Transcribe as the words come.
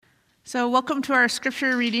So welcome to our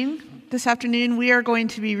scripture reading. This afternoon we are going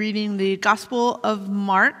to be reading the Gospel of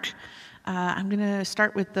Mark. I'm going to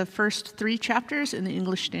start with the first 3 chapters in the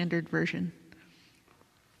English Standard Version.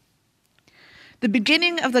 The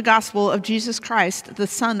beginning of the Gospel of Jesus Christ, the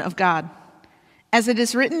Son of God. As it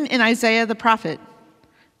is written in Isaiah the prophet,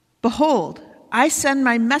 "Behold, I send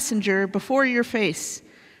my messenger before your face,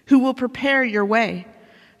 who will prepare your way.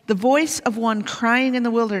 The voice of one crying in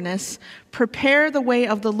the wilderness, prepare the way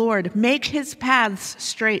of the Lord, make his paths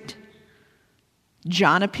straight."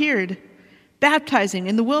 John appeared, baptizing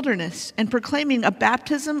in the wilderness and proclaiming a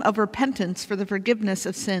baptism of repentance for the forgiveness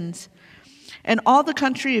of sins. And all the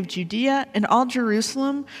country of Judea and all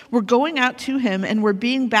Jerusalem were going out to him and were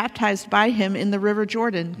being baptized by him in the river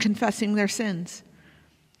Jordan, confessing their sins.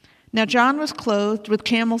 Now John was clothed with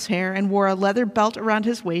camel's hair and wore a leather belt around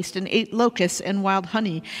his waist and ate locusts and wild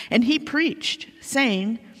honey. And he preached,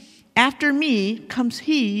 saying, "After me comes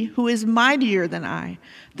he who is mightier than I,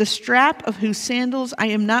 the strap of whose sandals I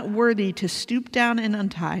am not worthy to stoop down and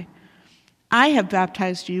untie. I have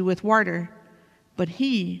baptized you with water, but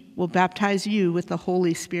he will baptize you with the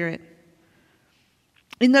Holy Spirit."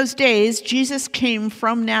 In those days, Jesus came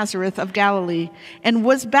from Nazareth of Galilee and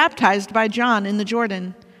was baptized by John in the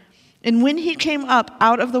Jordan. And when he came up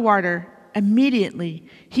out of the water, immediately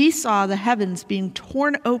he saw the heavens being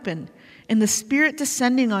torn open and the Spirit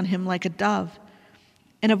descending on him like a dove.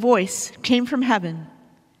 And a voice came from heaven,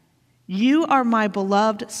 "You are my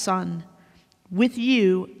beloved Son. With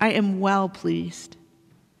you I am well pleased."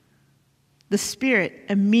 The Spirit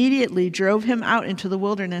immediately drove him out into the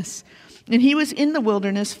wilderness. And he was in the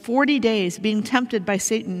wilderness 40 days, being tempted by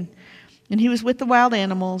Satan. And he was with the wild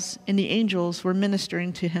animals, and the angels were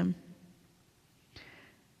ministering to him.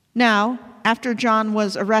 Now, after John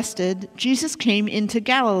was arrested, Jesus came into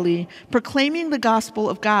Galilee, proclaiming the gospel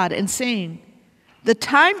of God and saying, "The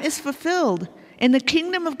time is fulfilled, and the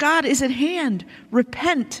kingdom of God is at hand.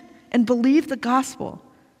 Repent and believe the gospel."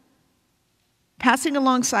 Passing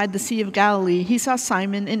alongside the Sea of Galilee, he saw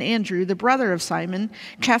Simon and Andrew, the brother of Simon,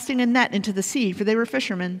 casting a net into the sea, for they were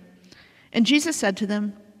fishermen. And Jesus said to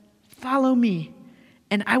them, "Follow me,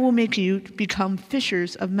 and I will make you become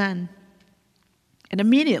fishers of men." And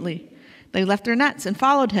immediately they left their nets and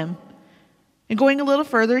followed him. And going a little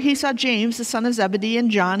further, he saw James, the son of Zebedee, and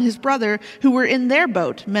John, his brother, who were in their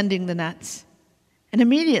boat mending the nets. And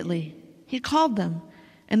immediately he called them,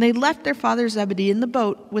 and they left their father Zebedee in the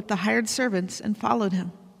boat with the hired servants and followed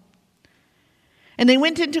him. And they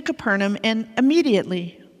went into Capernaum, and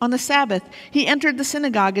immediately on the Sabbath he entered the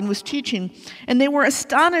synagogue and was teaching. And they were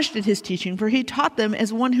astonished at his teaching, for he taught them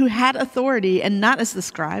as one who had authority and not as the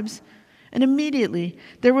scribes. And immediately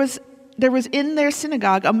there was in their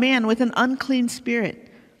synagogue a man with an unclean spirit.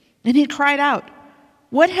 And he cried out,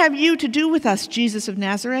 "What have you to do with us, Jesus of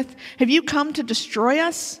Nazareth? Have you come to destroy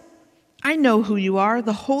us? I know who you are,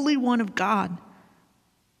 the Holy One of God."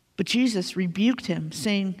 But Jesus rebuked him,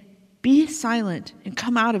 saying, "Be silent and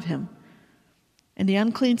come out of him." And the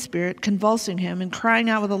unclean spirit, convulsing him and crying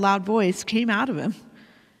out with a loud voice, came out of him.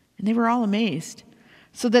 And they were all amazed,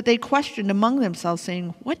 so that they questioned among themselves,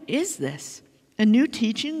 saying, "What is this? A new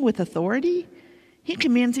teaching with authority? He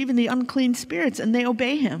commands even the unclean spirits, and they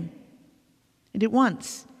obey him." And at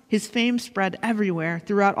once his fame spread everywhere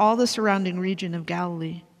throughout all the surrounding region of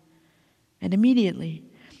Galilee. And immediately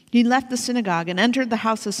he left the synagogue and entered the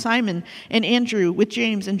house of Simon and Andrew with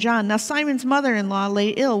James and John. Now Simon's mother-in-law lay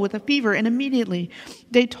ill with a fever, and immediately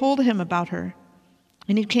they told him about her.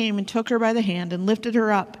 And he came and took her by the hand and lifted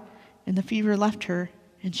her up, and the fever left her,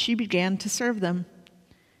 and she began to serve them.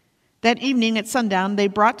 That evening at sundown, they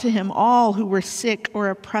brought to him all who were sick or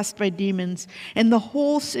oppressed by demons, and the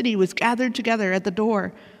whole city was gathered together at the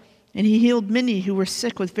door. And he healed many who were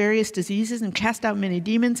sick with various diseases and cast out many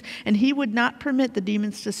demons, and he would not permit the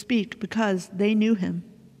demons to speak because they knew him.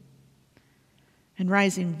 And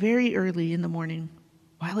rising very early in the morning,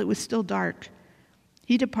 while it was still dark,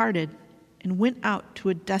 he departed and went out to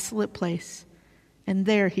a desolate place, and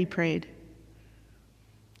there he prayed.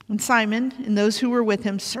 And Simon and those who were with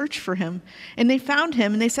him searched for him, and they found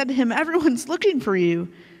him, and they said to him, "Everyone's looking for you."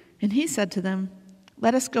 And he said to them,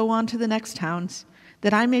 "Let us go on to the next towns,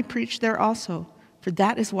 that I may preach there also, for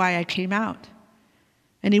that is why I came out."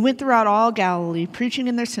 And he went throughout all Galilee, preaching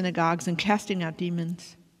in their synagogues and casting out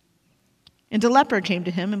demons. And a leper came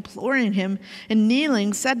to him, imploring him, and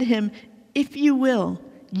kneeling said to him, "If you will,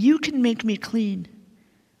 you can make me clean."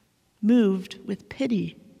 Moved with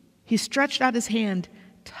pity, he stretched out his hand,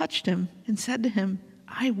 touched him, and said to him,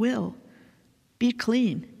 "I will, be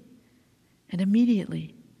clean." And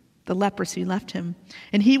immediately the leprosy left him,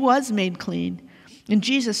 and he was made clean. And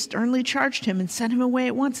Jesus sternly charged him and sent him away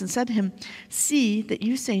at once and said to him, "See that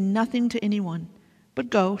you say nothing to anyone, but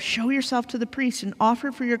go, show yourself to the priest and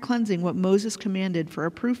offer for your cleansing what Moses commanded for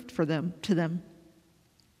a proof to them."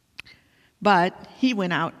 But he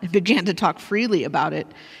went out and began to talk freely about it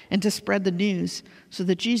and to spread the news, so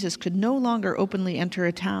that Jesus could no longer openly enter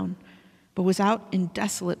a town, but was out in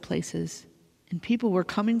desolate places, and people were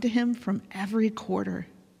coming to him from every quarter.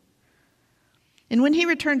 And when he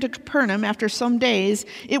returned to Capernaum after some days,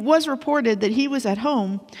 it was reported that he was at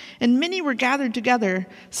home, and many were gathered together,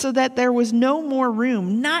 so that there was no more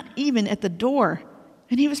room, not even at the door,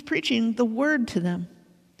 and he was preaching the word to them.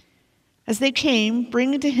 As they came,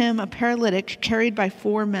 bringing to him a paralytic carried by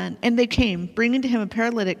 4 men. And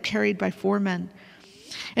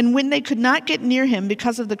when they could not get near him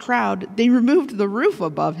because of the crowd, they removed the roof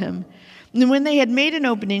above him. And when they had made an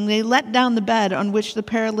opening, they let down the bed on which the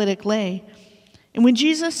paralytic lay. And when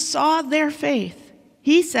Jesus saw their faith,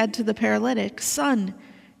 he said to the paralytic, "Son,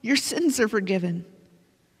 your sins are forgiven."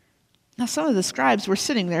 Now some of the scribes were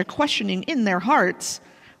sitting there questioning in their hearts,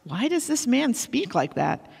 "Why does this man speak like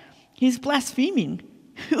that? He's blaspheming.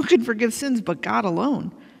 Who can forgive sins but God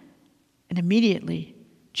alone?" And immediately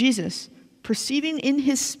Jesus, perceiving in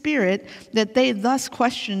his spirit that they thus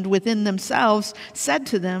questioned within themselves, said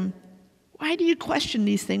to them, "Why do you question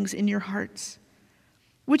these things in your hearts?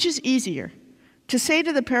 Which is easier, to say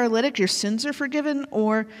to the paralytic, 'Your sins are forgiven,'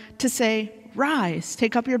 or to say, 'Rise,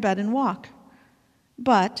 take up your bed and walk'?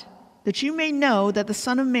 But that you may know that the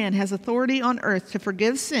Son of Man has authority on earth to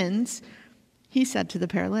forgive sins," he said to the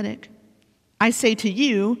paralytic, "I say to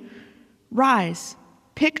you, rise,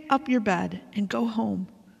 pick up your bed, and go home."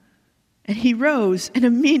 And he rose and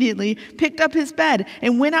immediately picked up his bed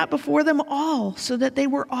and went out before them all, so that they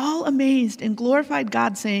were all amazed and glorified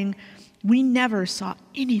God, saying, "We never saw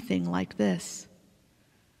anything like this."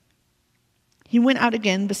 He went out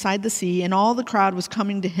again beside the sea, and all the crowd was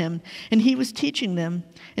coming to him, and he was teaching them.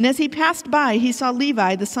 And as he passed by, he saw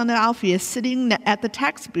Levi, the son of Alphaeus, sitting at the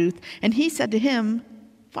tax booth, and he said to him,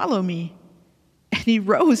 "Follow me." And he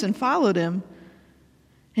rose and followed him.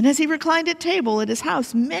 And as he reclined at table at his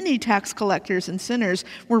house, many tax collectors and sinners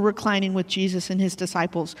were reclining with Jesus and his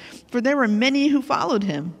disciples, for there were many who followed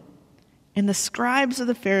him. And the scribes of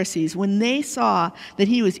the Pharisees, when they saw that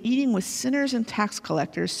he was eating with sinners and tax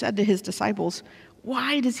collectors, said to his disciples,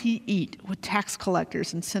 "Why does he eat with tax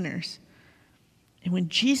collectors and sinners?" And when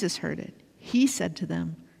Jesus heard it, he said to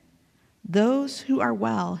them, "Those who are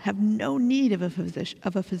well have no need of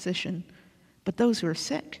a physician, but those who are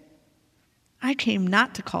sick. I came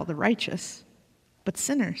not to call the righteous, but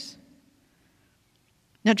sinners."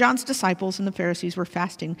 Now John's disciples and the Pharisees were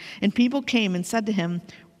fasting, and people came and said to him,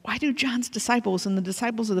 "Why do John's disciples and the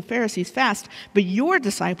disciples of the Pharisees fast, but your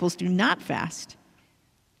disciples do not fast?"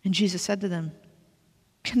 And Jesus said to them,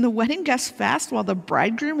 "Can the wedding guests fast while the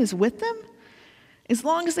bridegroom is with them? As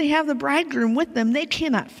long as they have the bridegroom with them, they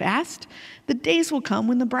cannot fast. The days will come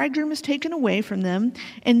when the bridegroom is taken away from them,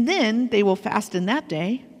 and then they will fast in that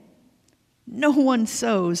day. No one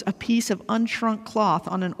sews a piece of unshrunk cloth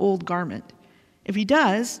on an old garment. If he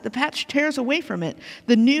does, the patch tears away from it,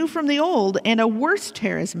 the new from the old, and a worse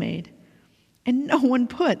tear is made. And no one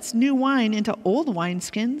puts new wine into old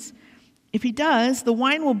wineskins. If he does, the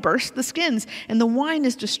wine will burst the skins, and the wine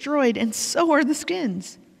is destroyed, and so are the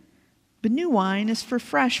skins. But new wine is for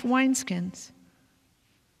fresh wineskins."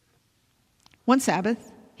 One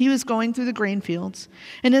Sabbath, he was going through the grain fields,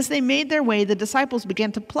 and as they made their way, the disciples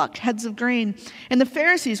began to pluck heads of grain, and the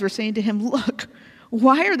Pharisees were saying to him, "Look,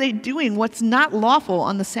 why are they doing what's not lawful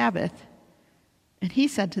on the Sabbath?" And he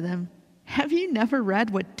said to them, "Have you never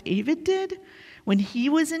read what David did when he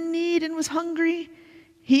was in need and was hungry,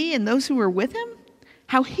 he and those who were with him?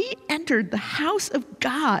 How he entered the house of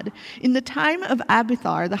God in the time of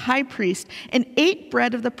Abiathar the high priest and ate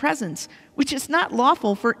bread of the presence, which is not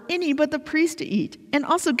lawful for any but the priest to eat, and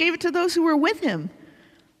also gave it to those who were with him."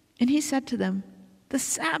 And he said to them, "The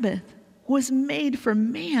Sabbath was made for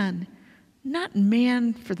man, not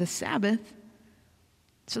man for the Sabbath.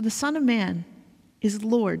 So the Son of Man is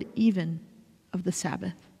Lord even of the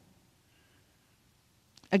Sabbath."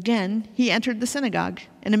 Again, he entered the synagogue,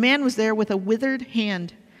 and a man was there with a withered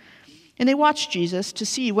hand. And they watched Jesus to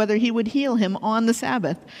see whether he would heal him on the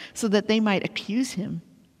Sabbath, so that they might accuse him.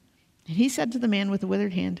 And he said to the man with the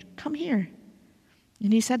withered hand, "Come here."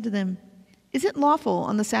 And he said to them, "Is it lawful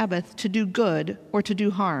on the Sabbath to do good or to do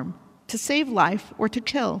harm, to save life or to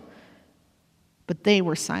kill?" But they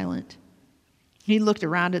were silent. He looked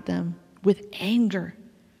around at them with anger,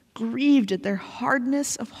 grieved at their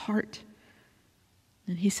hardness of heart.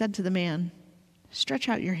 And he said to the man, "Stretch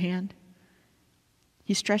out your hand."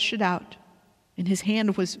 He stretched it out, and his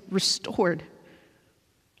hand was restored.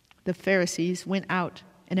 The Pharisees went out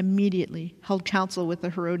and immediately held counsel with the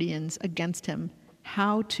Herodians against him,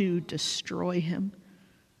 how to destroy him.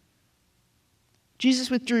 Jesus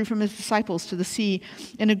withdrew from his disciples to the sea,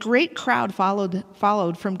 and a great crowd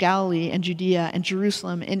followed from Galilee and Judea and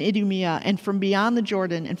Jerusalem and Idumea and from beyond the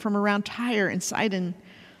Jordan and from around Tyre and Sidon.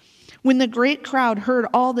 When the great crowd heard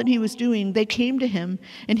all that he was doing, they came to him,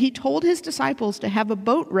 and he told his disciples to have a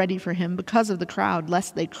boat ready for him because of the crowd,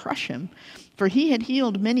 lest they crush him. For he had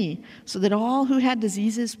healed many, so that all who had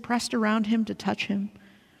diseases pressed around him to touch him.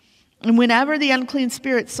 And whenever the unclean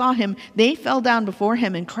spirits saw him, they fell down before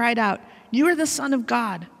him and cried out, "You are the Son of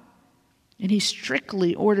God." And he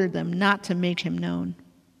strictly ordered them not to make him known.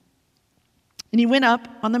 And he went up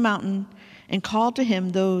on the mountain and called to him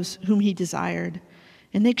those whom he desired.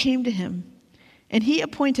 And they came to him. And he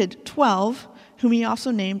appointed 12, whom he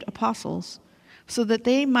also named apostles, so that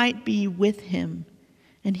they might be with him,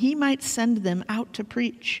 and he might send them out to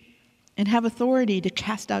preach, and have authority to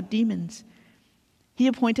cast out demons. He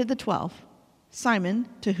appointed the 12, Simon,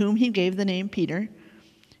 to whom he gave the name Peter,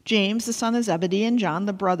 James, the son of Zebedee, and John,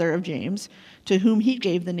 the brother of James, to whom he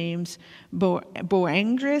gave the names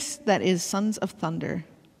Boanerges, that is, sons of thunder,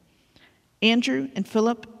 Andrew and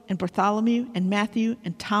Philip and Bartholomew and Matthew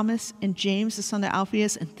and Thomas and James, the son of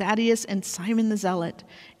Alphaeus, and Thaddeus and Simon the Zealot,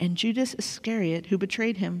 and Judas Iscariot, who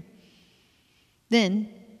betrayed him. Then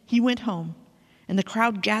he went home, and the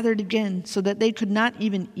crowd gathered again, so that they could not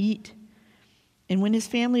even eat. And when his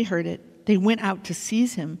family heard it, they went out to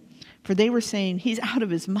seize him, for they were saying, "He's out of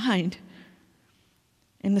his mind."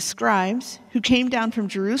 And the scribes who came down from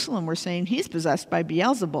Jerusalem were saying, "He's possessed by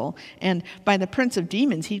Beelzebul, and by the prince of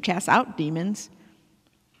demons he casts out demons."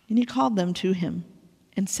 And he called them to him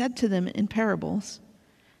and said to them in parables,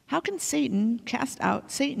 "How can Satan cast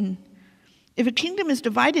out Satan? If a kingdom is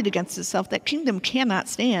divided against itself, that kingdom cannot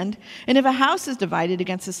stand. And if a house is divided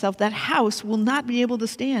against itself, that house will not be able to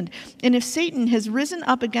stand. And if Satan has risen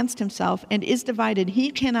up against himself and is divided,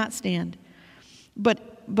 he cannot stand,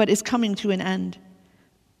 but is coming to an end.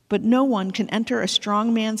 But no one can enter a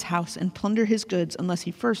strong man's house and plunder his goods unless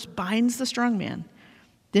he first binds the strong man.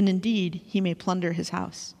 Then indeed he may plunder his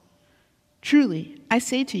house. Truly, I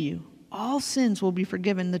say to you, all sins will be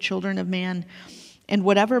forgiven the children of man, and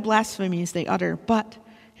whatever blasphemies they utter. But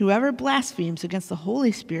whoever blasphemes against the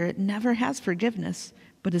Holy Spirit never has forgiveness,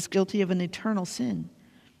 but is guilty of an eternal sin."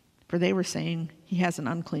 For they were saying, "He has an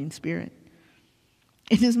unclean spirit."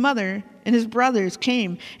 And his mother and his brothers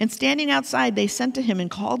came, and standing outside they sent to him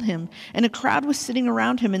and called him. And a crowd was sitting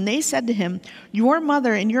around him, and they said to him, "Your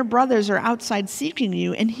mother and your brothers are outside seeking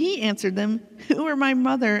you." And he answered them, "Who are my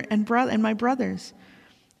mother and my brothers?"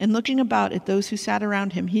 And looking about at those who sat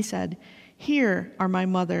around him, he said, "Here are my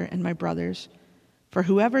mother and my brothers. For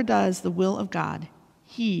whoever does the will of God,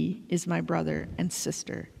 he is my brother and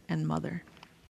sister and mother."